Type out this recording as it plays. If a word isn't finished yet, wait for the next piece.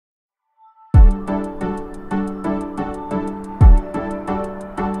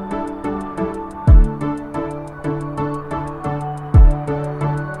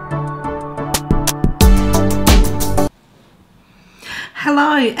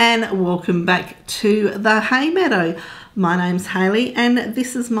and welcome back to the Hay Meadow. My name's Hayley and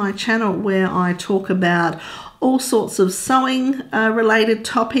this is my channel where I talk about all sorts of sewing related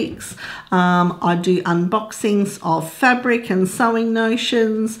topics. I do unboxings of fabric and sewing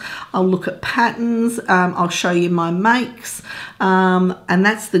notions. I'll look at patterns. I'll show you my makes, and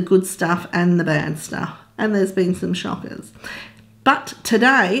that's the good stuff and the bad stuff. And there's been some shockers. But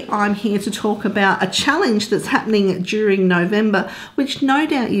today I'm here to talk about a challenge that's happening during November, which no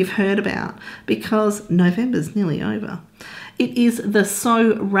doubt you've heard about because November's nearly over. It is the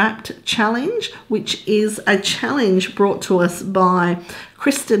Sew Wrapped Challenge, which is a challenge brought to us by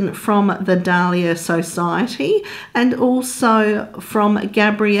Kristen from the Dahlia Sewciety and also from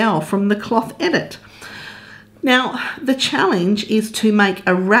Gabriel from the Cloth Edit. Now, the challenge is to make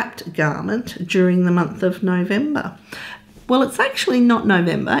a wrapped garment during the month of November. Well, it's actually not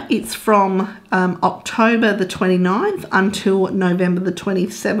November. It's from October the 29th until November the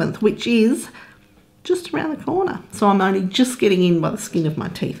 27th, which is just around the corner. So I'm only just getting in by the skin of my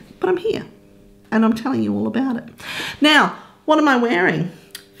teeth, but I'm here and I'm telling you all about it. Now, what am I wearing?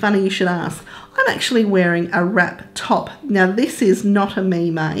 Funny you should ask. I'm actually wearing a wrap top. Now, this is not a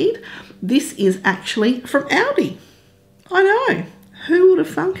me made. This is actually from Aldi. I know. Who would have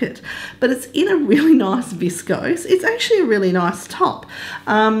thunk it? But it's in a really nice viscose. It's actually a really nice top.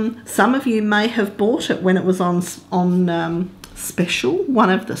 Some of you may have bought it when it was on special, one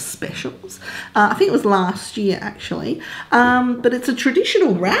of the specials. I think it was last year actually. But it's a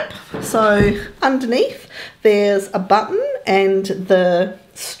traditional wrap. So underneath there's a button and the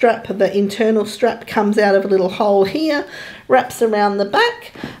strap, the internal strap comes out of a little hole here, wraps around the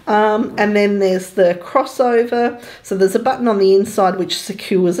back, and then there's the crossover. So there's a button on the inside which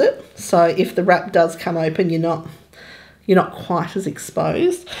secures it. So if the wrap does come open, you're not quite as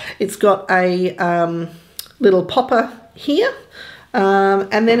exposed. It's got a little popper here,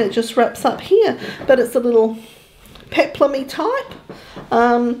 and then it just wraps up here. But it's a little peplumy type,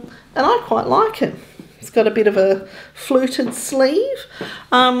 and I quite like it. It's got a bit of a fluted sleeve.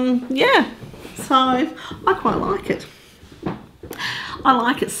 Yeah, so I quite like it. I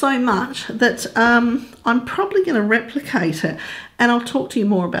like it so much that I'm probably going to replicate it, and I'll talk to you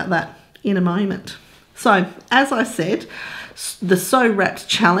more about that in a moment. So, as I said, the Sew Wrapped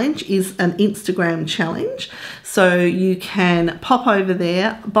Challenge is an Instagram challenge, so you can pop over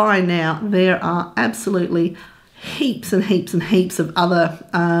there. By now, there are absolutely heaps and heaps and heaps of other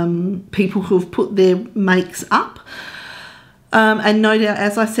people who have put their makes up. And no doubt,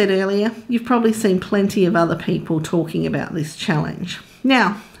 as I said earlier, you've probably seen plenty of other people talking about this challenge.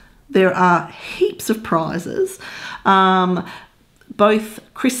 Now, there are heaps of prizes. Both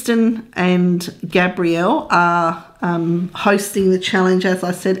Kristen and Gabriel are hosting the challenge, as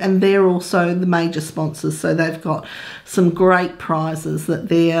I said, and they're also the major sponsors. So they've got some great prizes that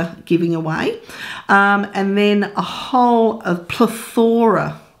they're giving away. And then a whole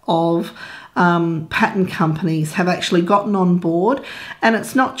plethora of pattern companies have actually gotten on board, and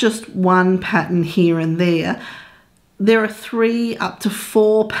it's not just one pattern here and there. There are 3 up to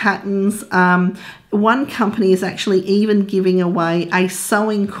 4 patterns. One company is actually even giving away a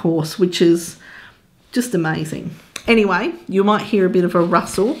sewing course, which is just amazing. Anyway, you might hear a bit of a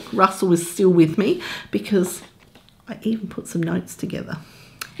rustle. Russell is still with me because I even put some notes together.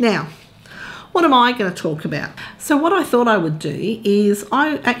 Now, what am I going to talk about? So what I thought I would do is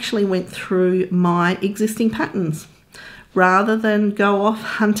I actually went through my existing patterns. Rather than go off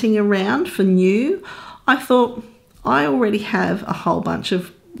hunting around for new, I thought I already have a whole bunch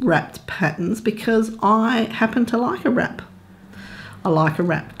of wrapped patterns because I happen to like a wrap. I like a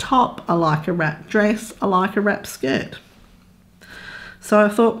wrap top, I like a wrap dress, I like a wrap skirt. So I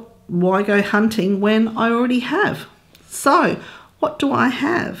thought, why go hunting when I already have? So what do I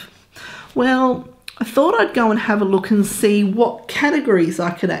have? Well, I thought I'd go and have a look and see what categories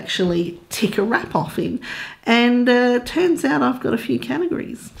I could actually tick a wrap off in. And turns out I've got a few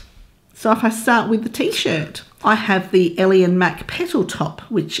categories. So if I start with the t-shirt, I have the Ellie and Mac Petal Top,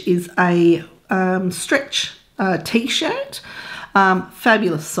 which is a stretch t-shirt.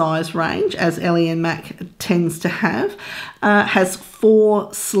 Fabulous size range, as Ellie and Mac tends to have. Has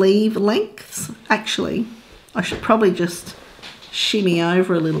 4 sleeve lengths. Actually, I should probably just shimmy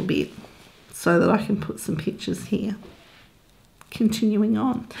over a little bit so that I can put some pictures here. Continuing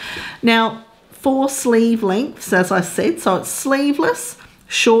on. Now, 4 sleeve lengths, as I said, so it's sleeveless,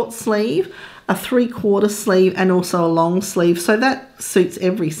 short sleeve, a 3/4 sleeve, and also a long sleeve. So that suits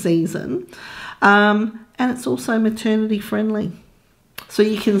every season. And it's also maternity friendly. So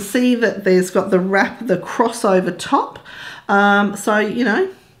you can see that there's got the wrap, the crossover top. So, you know,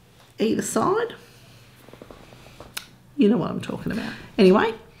 either side, You know what I'm talking about.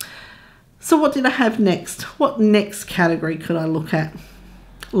 Anyway, so what did I have next? What next category could I look at?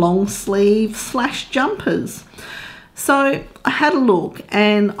 Long sleeve / jumpers. So I had a look,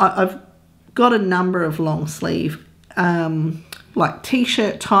 and I've got a number of long sleeve like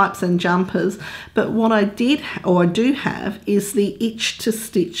t-shirt types and jumpers, but what I do have is the Itch to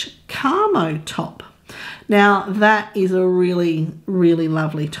Stitch camo top. Now that is a really, really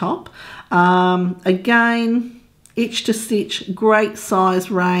lovely top. Again, Itch to Stitch, great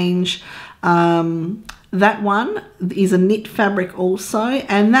size range. That one is a knit fabric also,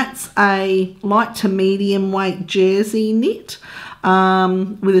 and that's a light to medium weight jersey knit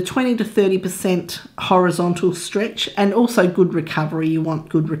with a 20 to 30% horizontal stretch, and also good recovery. You want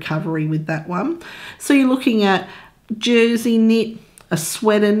good recovery with that one. So you're looking at jersey knit, a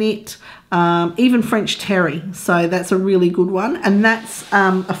sweater knit, even French terry. So that's a really good one, and that's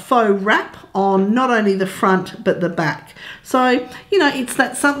a faux wrap on not only the front but the back. So, you know, it's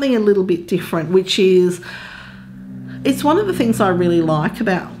that something a little bit different, which is, it's one of the things I really like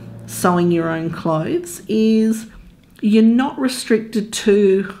about sewing your own clothes is you're not restricted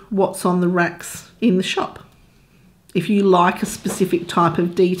to what's on the racks in the shop. If you like a specific type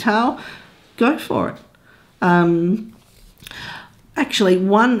of detail, go for it. Actually,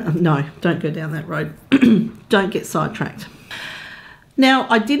 no, don't go down that road. Don't get sidetracked. Now,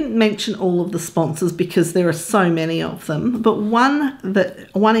 I didn't mention all of the sponsors because there are so many of them, but one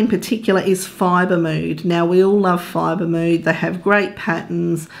in particular is Fibre Mood. Now, we all love Fibre Mood. They have great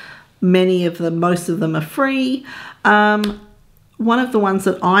patterns. Most of them are free. One of the ones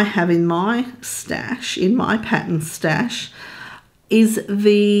that I have in my stash, in my pattern stash, is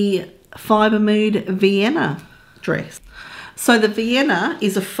the Fibre Mood Vienna dress. So the Vienna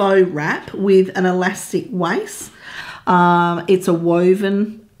is a faux wrap with an elastic waist. It's a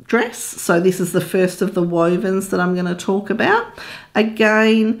woven dress, so this is the first of the wovens that I'm going to talk about.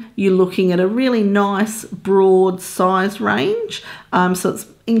 Again, you're looking at a really nice broad size range, so it's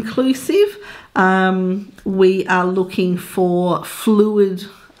inclusive. We are looking for fluid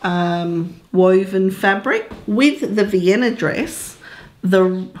woven fabric. With the Vienna dress,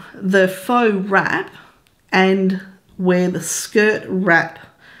 the faux wrap and where the skirt wrap,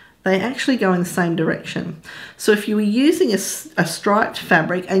 they actually go in the same direction. So if you were using a striped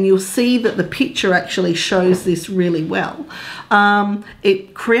fabric, and you'll see that the picture actually shows this really well,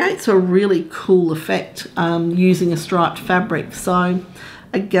 it creates a really cool effect using a striped fabric. So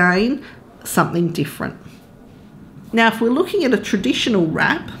again, something different. Now, if we're looking at a traditional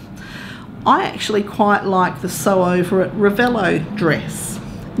wrap, I actually quite like the Sew Over It Ravello dress.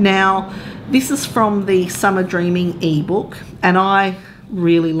 Now, this is from the Summer Dreaming ebook, and I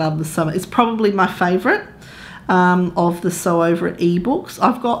really love the summer. It's probably my favourite of the Sew Over It ebooks.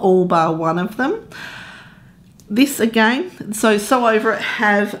 I've got all bar one of them. This again, so Sew Over It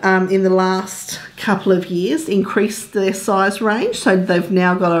have in the last couple of years increased their size range, so they've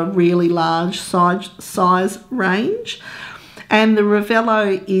now got a really large size range. And the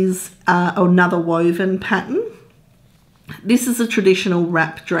Ravello is another woven pattern. This is a traditional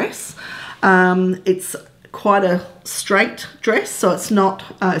wrap dress. It's quite a straight dress, so it's not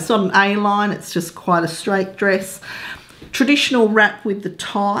an A-line, it's just quite a straight dress. Traditional wrap with the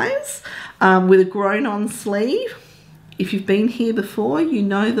ties, with a grown-on sleeve. If you've been here before, you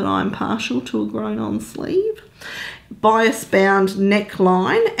know that I'm partial to a grown-on sleeve. Bias-bound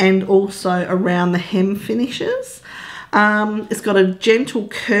neckline and also around the hem finishes. It's got a gentle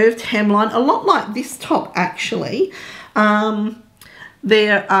curved hemline, a lot like this top actually.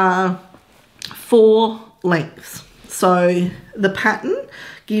 There are 4 lengths. So the pattern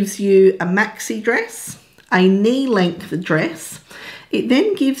gives you a maxi dress, a knee length dress. It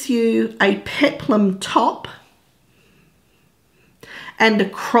then gives you a peplum top and a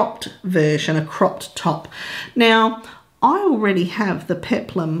cropped version, a cropped top. Now, I already have the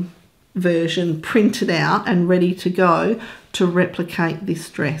peplum version printed out and ready to go to replicate this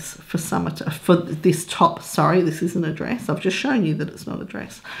dress for this top. Sorry, this isn't a dress. I've just shown you that it's not a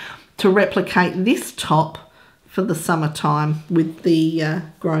dress. To replicate this top for the summertime with the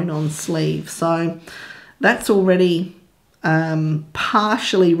grown-on sleeve. So that's already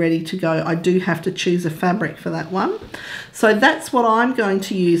partially ready to go. I do have to choose a fabric for that one. So that's what I'm going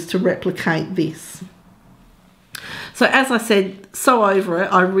to use to replicate this. So as I said, Sew Over It,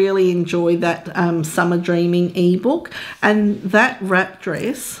 I really enjoy that Summer Dreaming ebook, and that wrap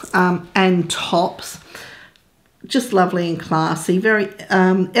dress and tops, just lovely and classy, very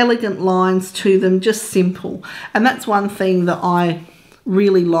elegant lines to them, just simple. And that's one thing that I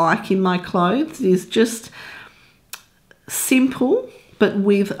really like in my clothes, is just simple, but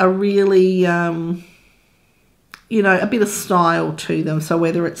with a really, you know, a bit of style to them. So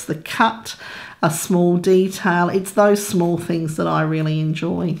whether it's the cut, a small detail, it's those small things that I really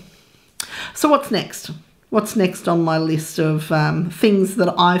enjoy. So what's next? What's next on my list of things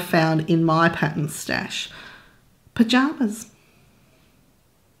that I found in my pattern stash? Pyjamas.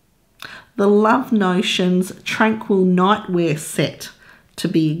 The Love Notions Tranquil Nightwear set, to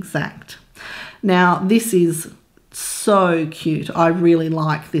be exact. Now, this is so cute. I really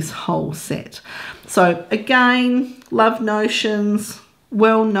like this whole set. So again, Love Notions,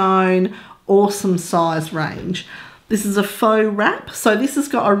 well known, awesome size range. This is a faux wrap, so this has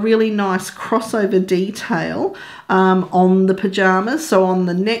got a really nice crossover detail on the pyjamas, so on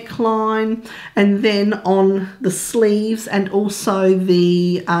the neckline and then on the sleeves and also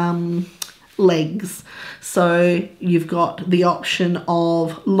the legs. So you've got the option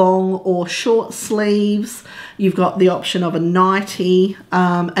of long or short sleeves, you've got the option of a nightie,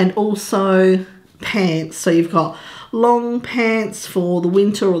 and also pants. So you've got long pants for the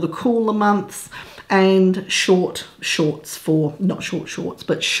winter or the cooler months, and shorts for, not short shorts,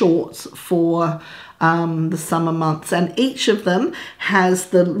 but shorts for the summer months. And each of them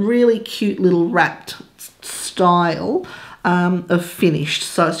has the really cute little wrapped style of finished.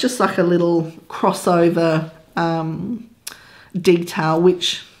 So it's just like a little crossover detail,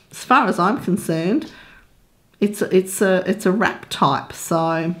 which, as far as I'm concerned, it's a wrap type.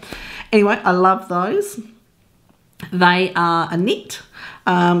 So anyway, I love those. They are a knit.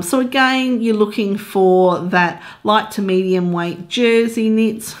 So again, you're looking for that light to medium weight jersey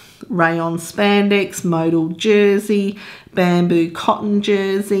knits, rayon spandex, modal jersey, bamboo cotton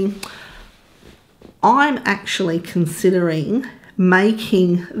jersey. I'm actually considering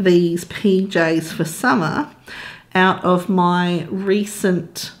making these PJs for summer out of my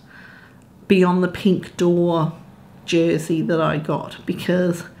recent Beyond the Pink Door jersey that I got,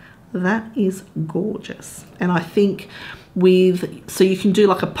 because that is gorgeous. And I think so you can do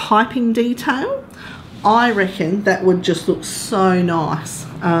like a piping detail. I reckon that would just look so nice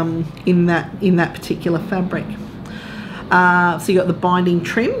in that particular fabric. So you got the binding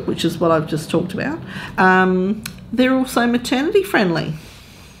trim, which is what I've just talked about. They're also maternity friendly.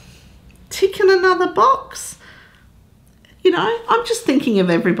 Ticking another box. You know, I'm just thinking of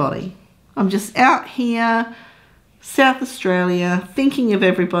everybody. I'm just out here, South Australia, thinking of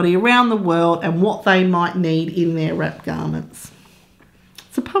everybody around the world and what they might need in their wrap garments.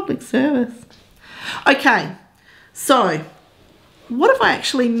 It's a public service. Okay, so what have I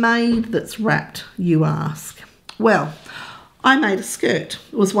actually made that's wrapped, you ask? Well, I made a skirt.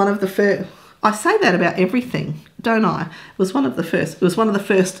 It was one of the first. I say that about everything, don't I? It was one of the first. It was one of the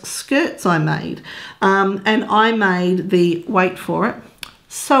first skirts I made. And I made the, wait for it,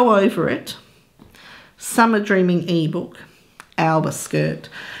 Sew Over It Summer Dreaming ebook Alba skirt.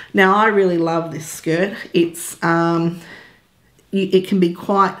 Now, I really love this skirt. It's it can be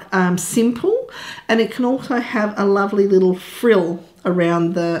quite simple, and it can also have a lovely little frill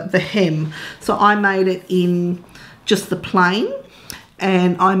around the hem. So I made it in just the plain,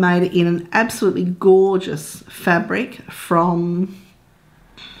 and I made it in an absolutely gorgeous fabric from,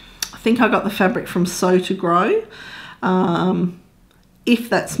 I think I got the fabric from Sew to Grow. If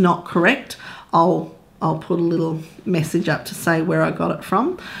that's not correct, I'll put a little message up to say where I got it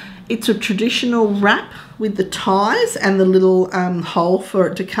from. It's a traditional wrap with the ties and the little hole for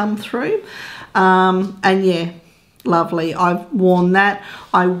it to come through. And yeah, lovely. I've worn that.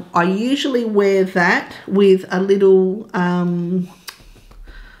 I usually wear that with a little,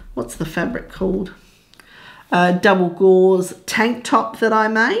 what's the fabric called? Double gauze tank top that I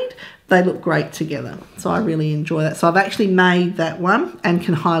made. They look great together, so I really enjoy that. So I've actually made that one and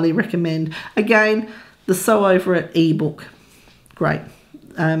can highly recommend. Again, the Sew Over It ebook, great.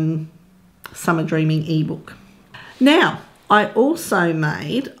 Summer Dreaming ebook. Now, I also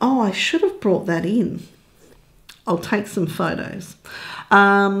made, oh, I should have brought that in. I'll take some photos.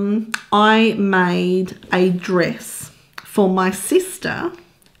 I made a dress for my sister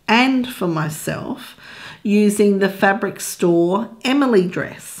and for myself using the Fabric Store Emily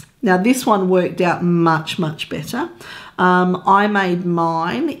dress. Now, this one worked out much, much better. I made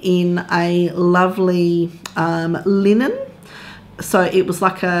mine in a lovely linen. So it was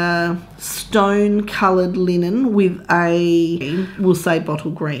like a stone coloured linen with a, we'll say bottle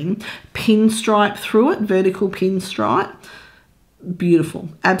green, pinstripe through it, vertical pinstripe. Beautiful,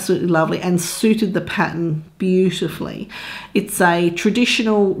 absolutely lovely, and suited the pattern beautifully. It's a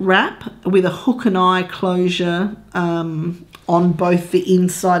traditional wrap with a hook and eye closure on both the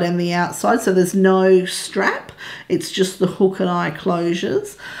inside and the outside, so there's no strap, it's just the hook and eye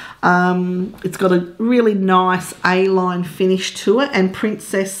closures. It's got a really nice A-line finish to it and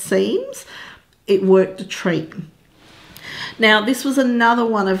princess seams. It worked a treat. Now, this was another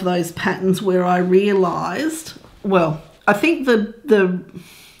one of those patterns where I realised, well, I think the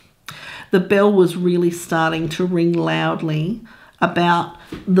bell was really starting to ring loudly about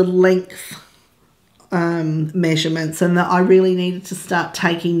the length measurements, and that I really needed to start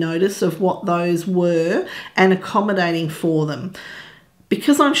taking notice of what those were and accommodating for them.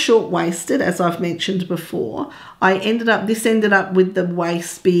 Because I'm short-waisted, as I've mentioned before, this ended up with the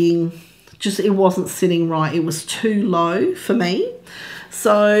waist being just, it wasn't sitting right. It was too low for me.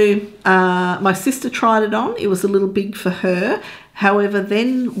 So my sister tried it on. It was a little big for her. However,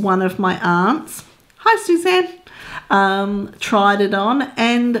 then one of my aunts, hi Suzanne, tried it on,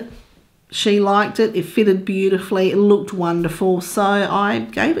 and she liked it. It fitted beautifully. It looked wonderful. So I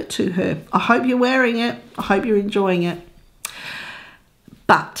gave it to her. I hope you're wearing it. I hope you're enjoying it.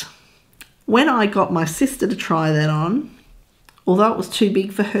 But when I got my sister to try that on, although it was too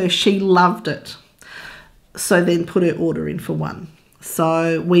big for her, she loved it. So then put her order in for one.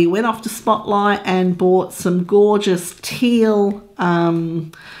 So we went off to Spotlight and bought some gorgeous teal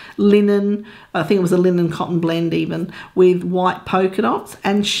linen, I think it was a linen cotton blend even, with white polka dots,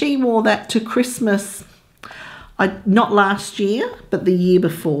 and she wore that to Christmas, not last year, but the year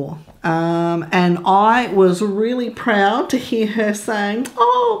before. And I was really proud to hear her saying,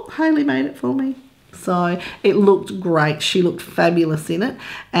 oh, Hayley made it for me. So it looked great. She looked fabulous in it,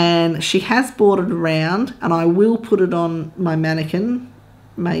 and she has brought it around, and I will put it on my mannequin,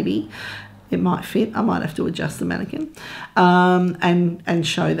 maybe. It might fit. I might have to adjust the mannequin and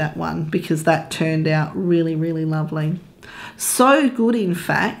show that one, because that turned out really, really lovely. So good, in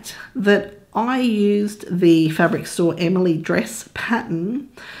fact, that I used the Fabric Store Emily dress pattern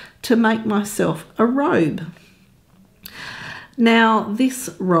to make myself a robe. Now, this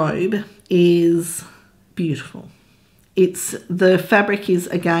robe is beautiful. The fabric is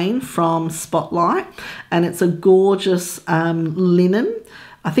again from Spotlight, and it's a gorgeous linen.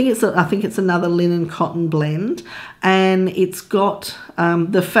 I think it's another linen cotton blend, and it's got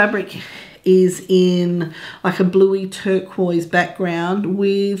the fabric is in like a bluey turquoise background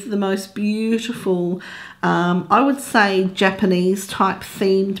with the most beautiful, I would say, Japanese type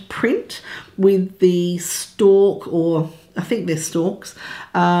themed print with the stork, or I think they're storks,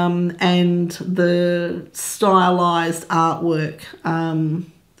 and the stylized artwork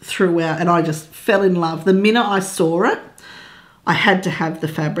throughout, and I just fell in love. The minute I saw it, I had to have the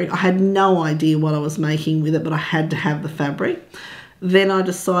fabric. I had no idea what I was making with it, but I had to have the fabric. Then I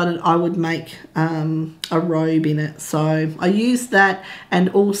decided I would make a robe in it. So I used that, and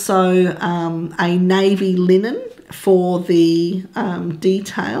also a navy linen for the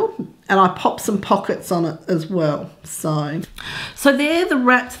detail, and I popped some pockets on it as well. So they're the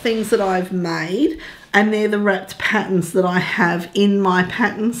wrapped things that I've made, and they're the wrapped patterns that I have in my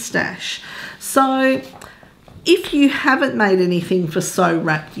pattern stash. So if you haven't made anything for Sew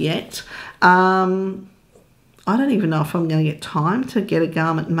Wrapped yet, I don't even know if I'm going to get time to get a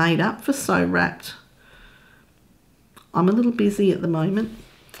garment made up for Sew Wrapped. I'm a little busy at the moment.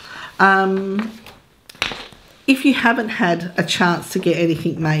 If you haven't had a chance to get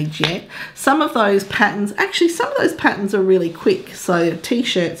anything made yet, some of those patterns are really quick. So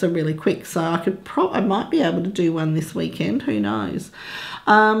t-shirts are really quick. So I might be able to do one this weekend. Who knows?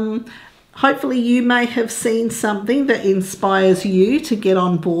 Hopefully you may have seen something that inspires you to get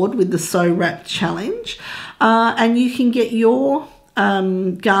on board with the Sew Wrapped challenge, and you can get your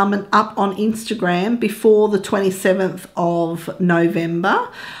garment up on Instagram before the 27th of November,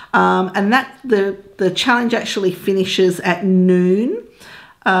 and that the challenge actually finishes at noon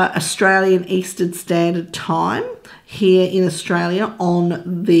Australian Eastern Standard Time here in Australia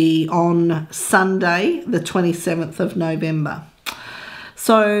on Sunday the 27th of November.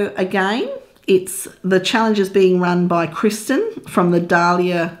 So again, the challenge is being run by Kristen from the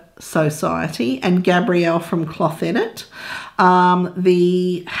Dahlia Sewciety and Gabriel from Cloth Edit.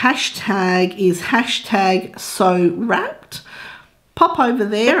 The hashtag is #SewWrapped. Pop over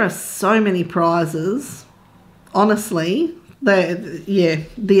there. Are so many prizes. Honestly,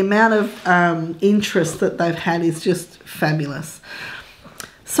 the amount of interest that they've had is just fabulous.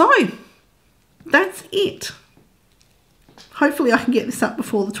 So that's it. Hopefully I can get this up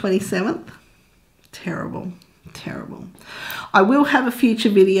before the 27th. Terrible. I will have a future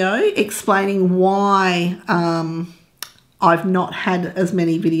video explaining why I've not had as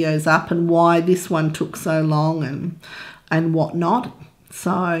many videos up and why this one took so long and whatnot.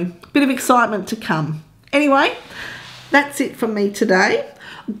 So a bit of excitement to come. Anyway, that's it from me today.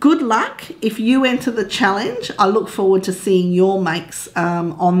 Good luck if you enter the challenge. I look forward to seeing your makes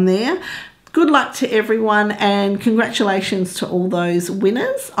on there. Good luck to everyone, and congratulations to all those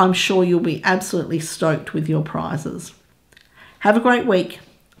winners. I'm sure you'll be absolutely stoked with your prizes. Have a great week.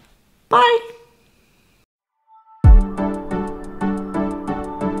 Bye.